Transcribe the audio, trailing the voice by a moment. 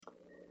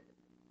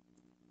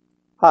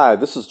Hi,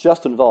 this is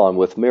Justin Vaughn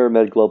with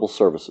MiraMed Global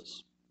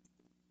Services.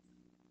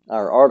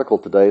 Our article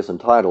today is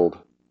entitled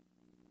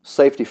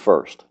Safety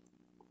First: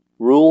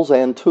 Rules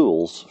and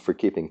Tools for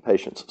Keeping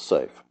Patients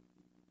Safe.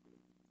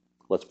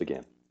 Let's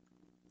begin.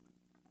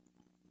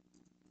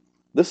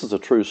 This is a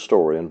true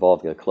story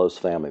involving a close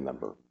family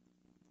member.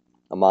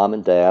 A mom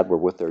and dad were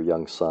with their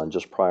young son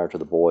just prior to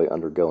the boy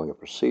undergoing a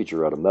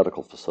procedure at a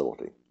medical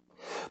facility.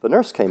 The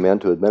nurse came in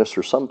to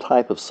administer some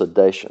type of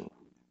sedation.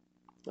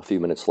 A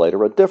few minutes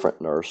later, a different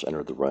nurse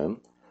entered the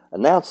room,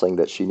 announcing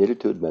that she needed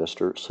to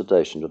administer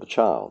sedation to the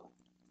child.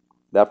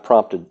 That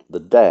prompted the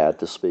dad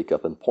to speak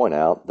up and point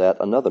out that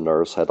another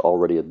nurse had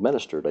already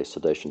administered a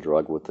sedation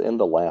drug within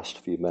the last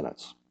few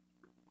minutes.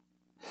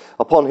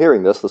 Upon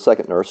hearing this, the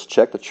second nurse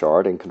checked the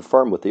chart and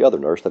confirmed with the other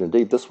nurse that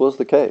indeed this was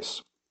the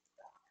case.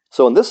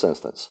 So in this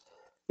instance,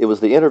 it was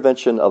the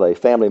intervention of a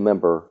family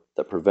member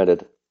that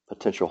prevented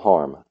potential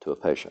harm to a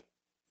patient.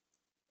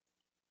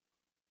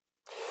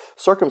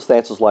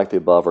 Circumstances like the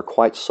above are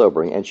quite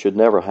sobering and should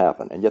never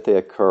happen, and yet they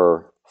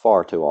occur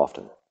far too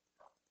often.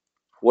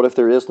 What if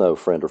there is no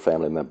friend or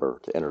family member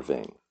to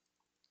intervene?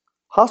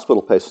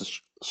 Hospital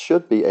patients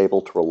should be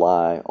able to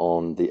rely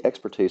on the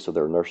expertise of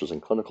their nurses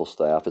and clinical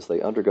staff as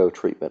they undergo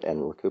treatment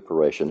and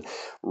recuperation,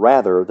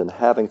 rather than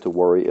having to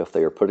worry if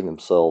they are putting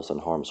themselves in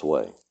harm's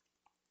way.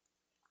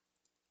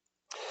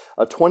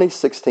 A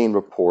 2016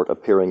 report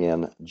appearing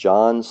in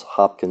Johns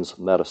Hopkins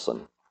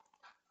Medicine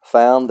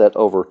found that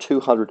over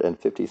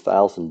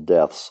 250,000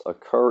 deaths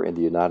occur in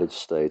the United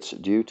States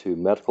due to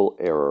medical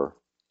error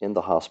in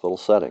the hospital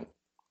setting.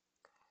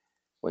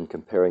 When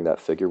comparing that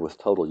figure with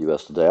total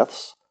U.S.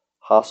 deaths,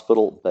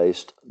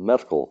 hospital-based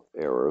medical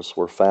errors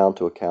were found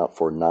to account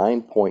for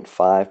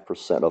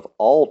 9.5% of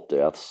all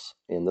deaths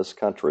in this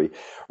country,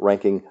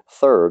 ranking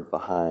third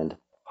behind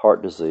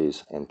heart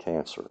disease and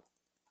cancer.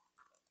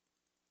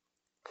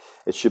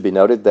 It should be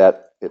noted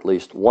that at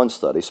least one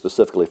study,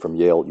 specifically from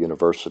Yale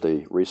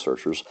University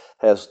researchers,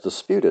 has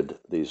disputed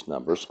these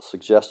numbers,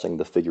 suggesting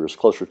the figure is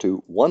closer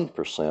to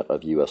 1%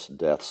 of U.S.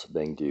 deaths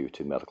being due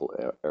to medical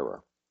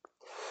error.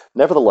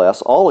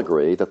 Nevertheless, all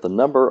agree that the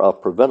number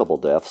of preventable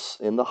deaths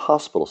in the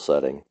hospital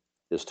setting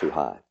is too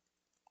high.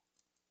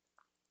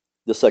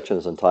 This section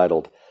is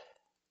entitled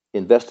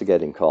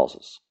Investigating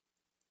Causes.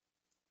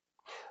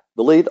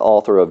 The lead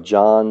author of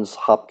Johns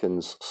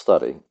Hopkins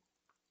study,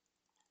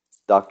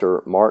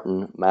 Dr.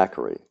 Martin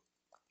Makary,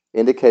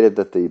 indicated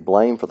that the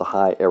blame for the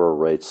high error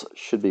rates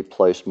should be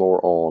placed more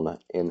on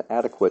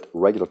inadequate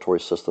regulatory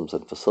systems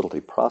and facility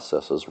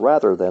processes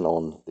rather than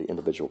on the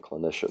individual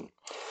clinician.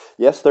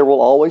 Yes, there will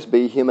always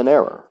be human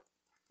error,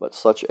 but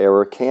such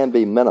error can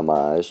be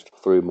minimized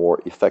through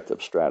more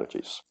effective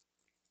strategies.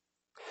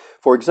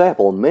 For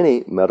example,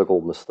 many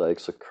medical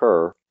mistakes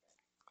occur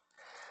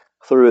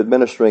through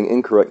administering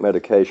incorrect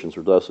medications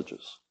or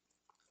dosages.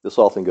 This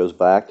often goes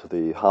back to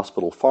the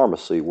hospital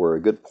pharmacy, where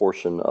a good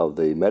portion of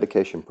the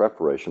medication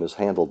preparation is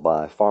handled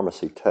by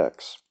pharmacy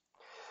techs.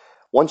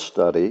 One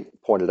study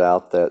pointed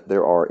out that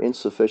there are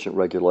insufficient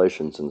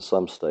regulations in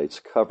some states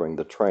covering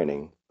the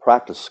training,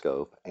 practice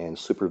scope, and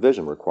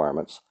supervision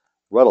requirements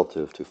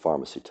relative to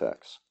pharmacy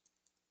techs.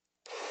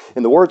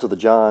 In the words of the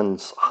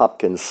Johns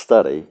Hopkins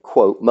study,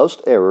 quote,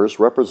 most errors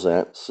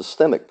represent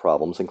systemic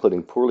problems,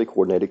 including poorly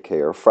coordinated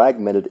care,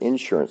 fragmented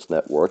insurance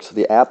networks,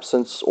 the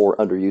absence or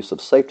underuse of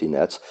safety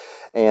nets,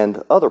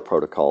 and other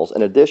protocols,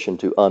 in addition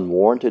to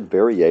unwarranted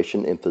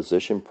variation in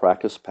physician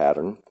practice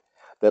pattern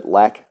that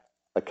lack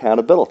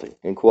accountability,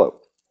 end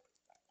quote.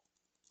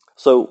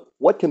 So,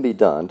 what can be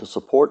done to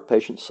support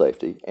patient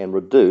safety and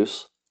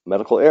reduce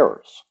medical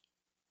errors?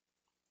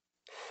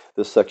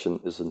 This section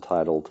is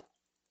entitled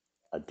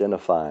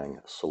Identifying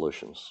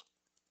Solutions.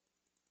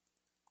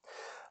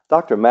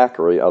 Dr.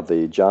 Makary of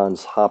the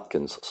Johns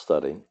Hopkins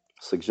study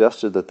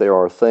suggested that there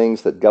are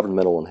things that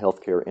governmental and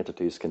healthcare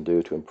entities can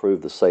do to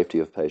improve the safety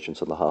of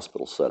patients in the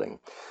hospital setting.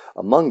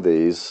 Among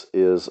these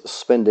is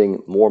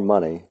spending more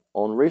money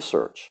on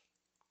research.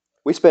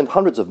 We spend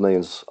hundreds of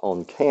millions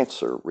on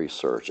cancer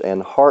research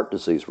and heart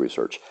disease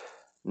research.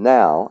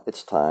 Now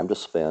it's time to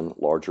spend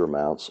larger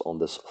amounts on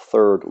this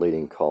third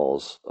leading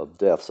cause of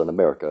deaths in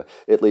America,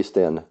 at least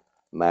in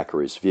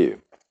Makary's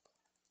view.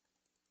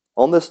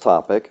 On this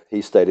topic,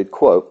 he stated,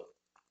 quote,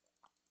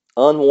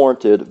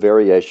 unwarranted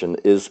variation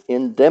is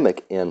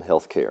endemic in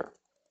healthcare.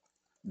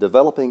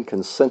 Developing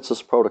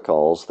consensus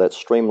protocols that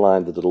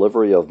streamline the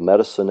delivery of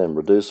medicine and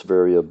reduce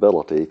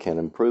variability can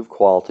improve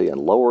quality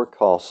and lower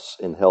costs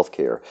in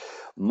healthcare.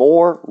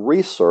 More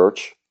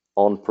research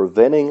on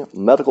preventing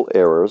medical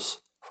errors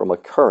from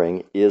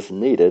occurring is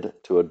needed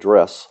to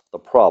address the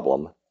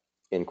problem,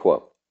 end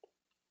quote.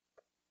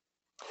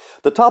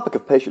 The topic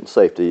of patient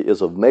safety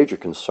is of major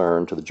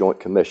concern to the Joint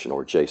Commission,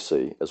 or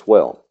JC, as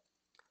well.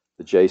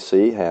 The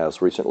JC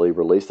has recently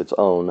released its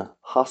own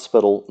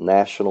Hospital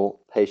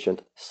National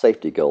Patient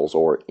Safety Goals,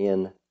 or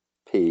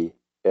NPSGs,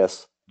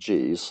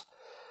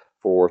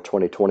 for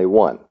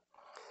 2021.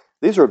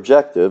 These are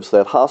objectives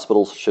that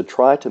hospitals should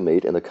try to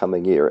meet in the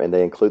coming year, and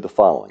they include the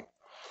following.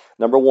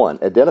 Number one,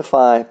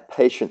 identify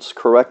patients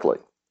correctly.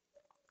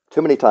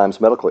 Too many times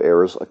medical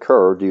errors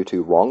occur due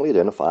to wrongly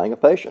identifying a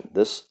patient.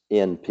 This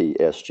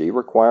NPSG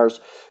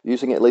requires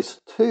using at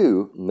least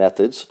two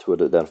methods to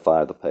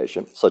identify the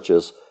patient, such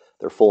as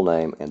their full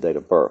name and date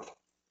of birth.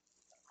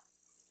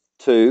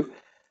 2,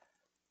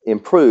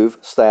 improve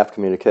staff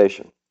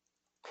communication.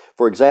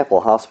 For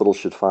example, hospitals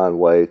should find a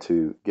way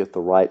to get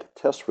the right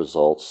test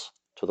results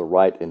to the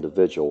right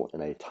individual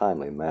in a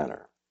timely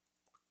manner.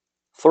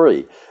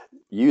 3,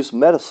 use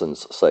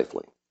medicines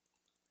safely.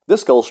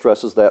 This goal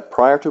stresses that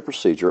prior to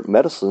procedure,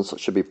 medicines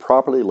should be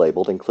properly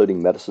labeled,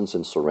 including medicines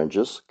in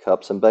syringes,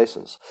 cups, and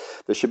basins.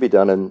 This should be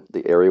done in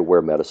the area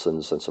where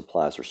medicines and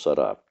supplies are set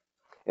up.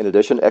 In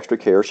addition, extra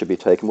care should be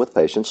taken with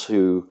patients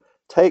who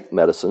take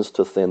medicines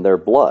to thin their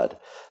blood.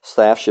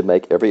 Staff should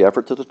make every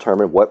effort to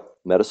determine what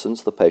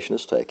medicines the patient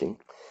is taking.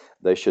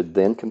 They should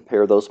then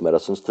compare those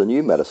medicines to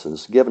new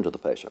medicines given to the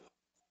patient.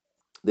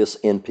 This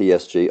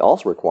NPSG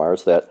also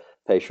requires that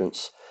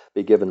patients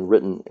be given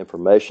written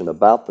information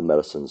about the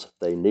medicines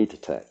they need to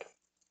take.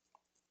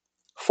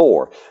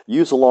 4,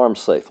 use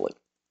alarms safely.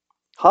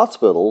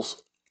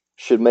 Hospitals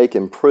should make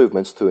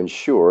improvements to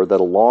ensure that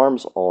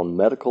alarms on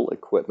medical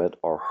equipment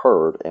are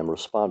heard and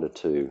responded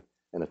to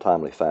in a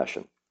timely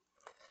fashion.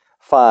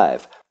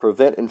 5,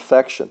 prevent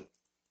infection.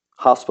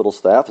 Hospital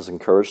staff is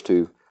encouraged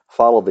to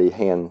follow the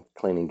hand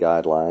cleaning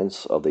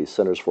guidelines of the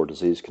Centers for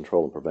Disease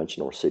Control and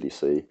Prevention, or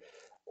CDC,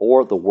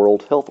 or the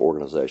World Health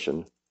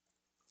Organization,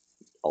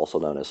 also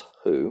known as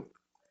WHO.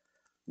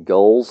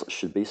 Goals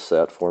should be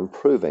set for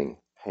improving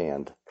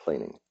hand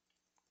cleaning.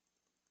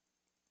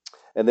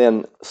 And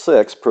then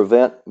 6,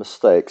 prevent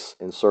mistakes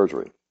in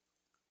surgery.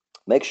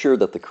 Make sure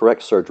that the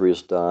correct surgery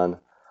is done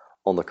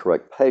on the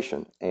correct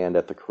patient and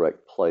at the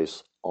correct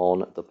place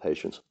on the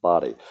patient's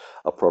body.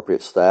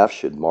 Appropriate staff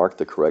should mark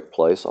the correct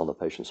place on the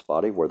patient's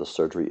body where the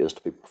surgery is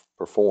to be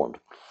performed.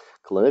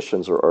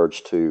 Clinicians are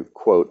urged to,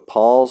 quote,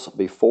 pause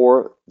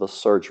before the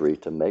surgery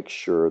to make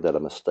sure that a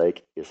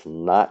mistake is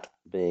not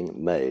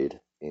being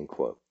made, end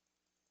quote.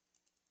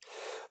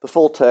 The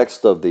full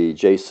text of the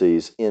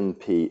JC's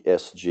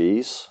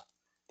NPSGs,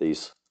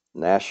 these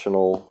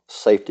National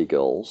Safety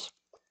Goals,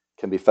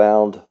 can be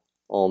found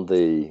on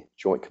the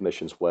Joint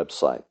Commission's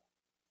website,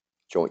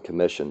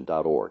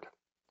 jointcommission.org.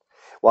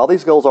 While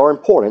these goals are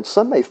important,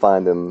 some may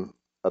find them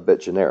a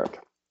bit generic.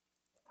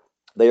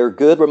 They are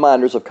good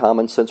reminders of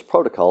common sense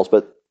protocols,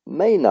 but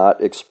may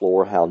not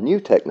explore how new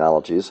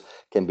technologies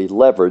can be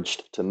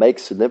leveraged to make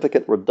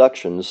significant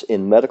reductions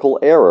in medical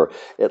error,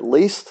 at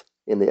least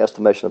in the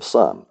estimation of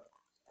some.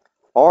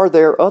 Are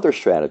there other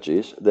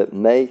strategies that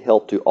may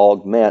help to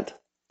augment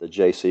the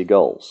JC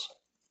goals?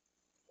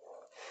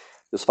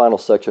 This final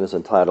section is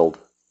entitled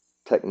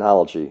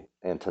Technology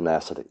and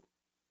Tenacity.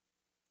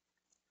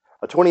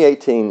 A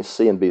 2018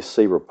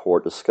 CNBC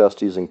report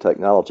discussed using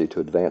technology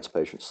to advance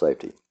patient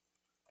safety.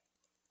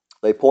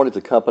 They pointed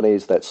to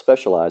companies that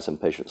specialize in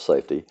patient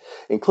safety,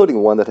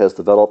 including one that has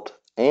developed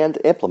and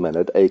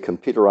implemented a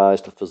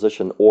computerized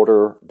physician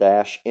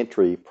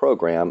order-entry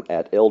program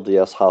at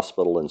LDS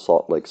Hospital in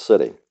Salt Lake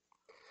City.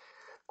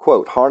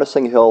 Quote,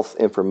 harnessing health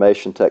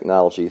information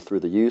technology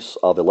through the use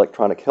of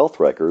electronic health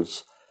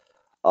records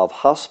of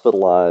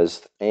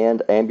hospitalized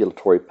and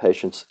ambulatory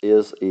patients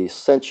is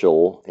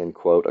essential, end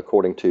quote,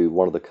 according to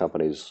one of the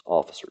company's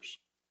officers.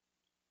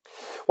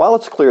 While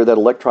it's clear that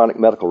electronic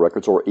medical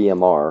records, or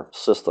EMR,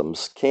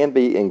 systems can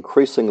be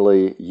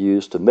increasingly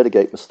used to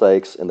mitigate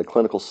mistakes in the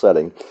clinical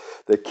setting,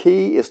 the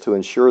key is to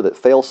ensure that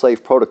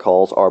fail-safe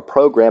protocols are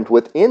programmed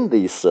within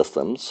these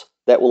systems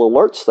that will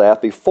alert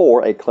staff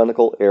before a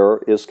clinical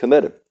error is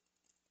committed.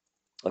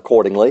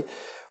 Accordingly,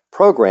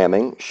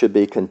 programming should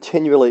be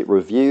continually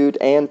reviewed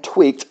and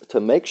tweaked to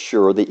make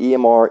sure the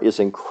EMR is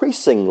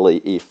increasingly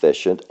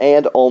efficient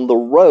and on the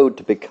road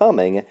to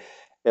becoming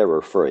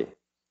error-free.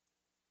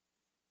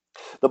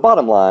 The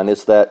bottom line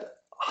is that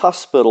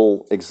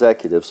hospital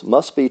executives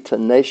must be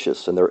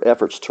tenacious in their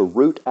efforts to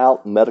root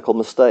out medical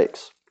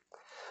mistakes.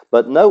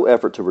 But no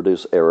effort to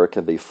reduce error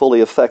can be fully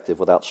effective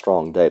without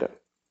strong data.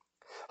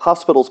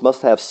 Hospitals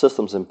must have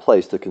systems in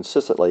place to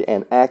consistently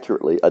and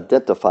accurately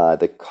identify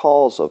the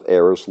cause of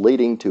errors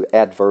leading to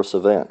adverse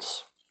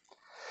events.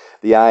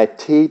 The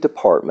IT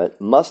department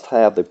must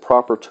have the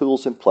proper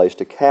tools in place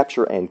to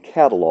capture and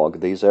catalog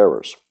these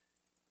errors.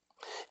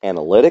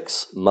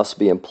 Analytics must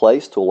be in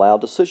place to allow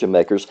decision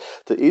makers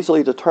to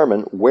easily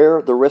determine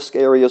where the risk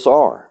areas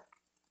are.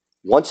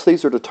 Once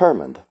these are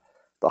determined,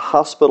 the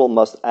hospital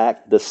must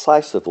act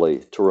decisively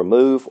to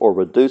remove or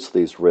reduce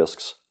these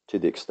risks to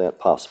the extent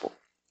possible.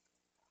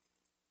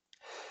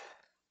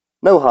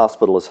 No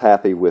hospital is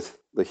happy with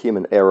the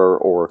human error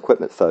or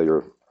equipment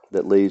failure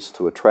that leads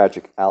to a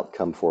tragic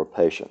outcome for a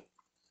patient.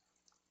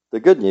 The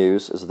good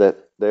news is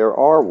that there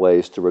are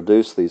ways to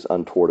reduce these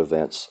untoward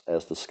events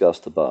as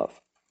discussed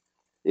above.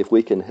 If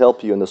we can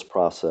help you in this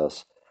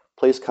process,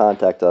 please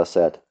contact us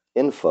at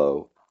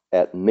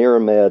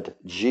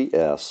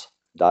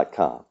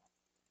info@miramedgs.com.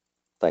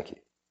 Thank you.